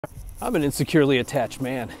I'm an insecurely attached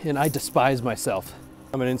man, and I despise myself.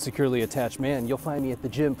 I'm an insecurely attached man. You'll find me at the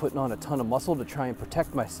gym putting on a ton of muscle to try and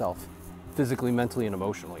protect myself, physically, mentally, and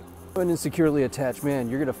emotionally. I'm an insecurely attached man.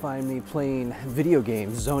 You're gonna find me playing video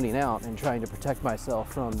games, zoning out, and trying to protect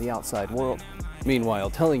myself from the outside world. Meanwhile,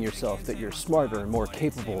 telling yourself that you're smarter and more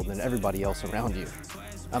capable than everybody else around you.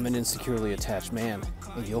 I'm an insecurely attached man,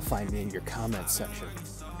 and you'll find me in your comments section,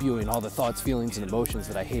 spewing all the thoughts, feelings, and emotions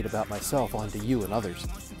that I hate about myself onto you and others.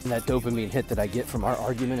 And that dopamine hit that I get from our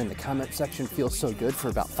argument in the comment section feels so good for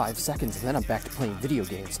about 5 seconds, and then I'm back to playing video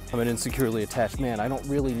games. I'm an insecurely attached man. I don't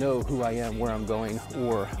really know who I am, where I'm going,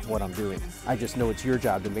 or what I'm doing. I just know it's your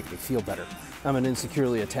job to make me feel better. I'm an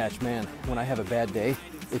insecurely attached man. When I have a bad day,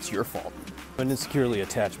 it's your fault. I'm an insecurely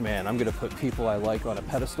attached man. I'm gonna put people I like on a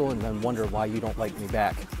pedestal and then wonder why you don't like me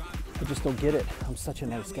back. I just don't get it. I'm such a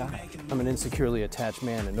nice guy. I'm an insecurely attached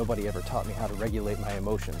man, and nobody ever taught me how to regulate my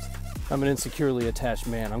emotions. I'm an insecurely attached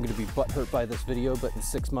man. I'm gonna be butthurt by this video, but in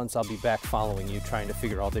 6 months I'll be back following you trying to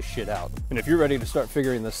figure all this shit out. And if you're ready to start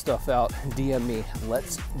figuring this stuff out, DM me.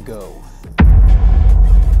 Let's go.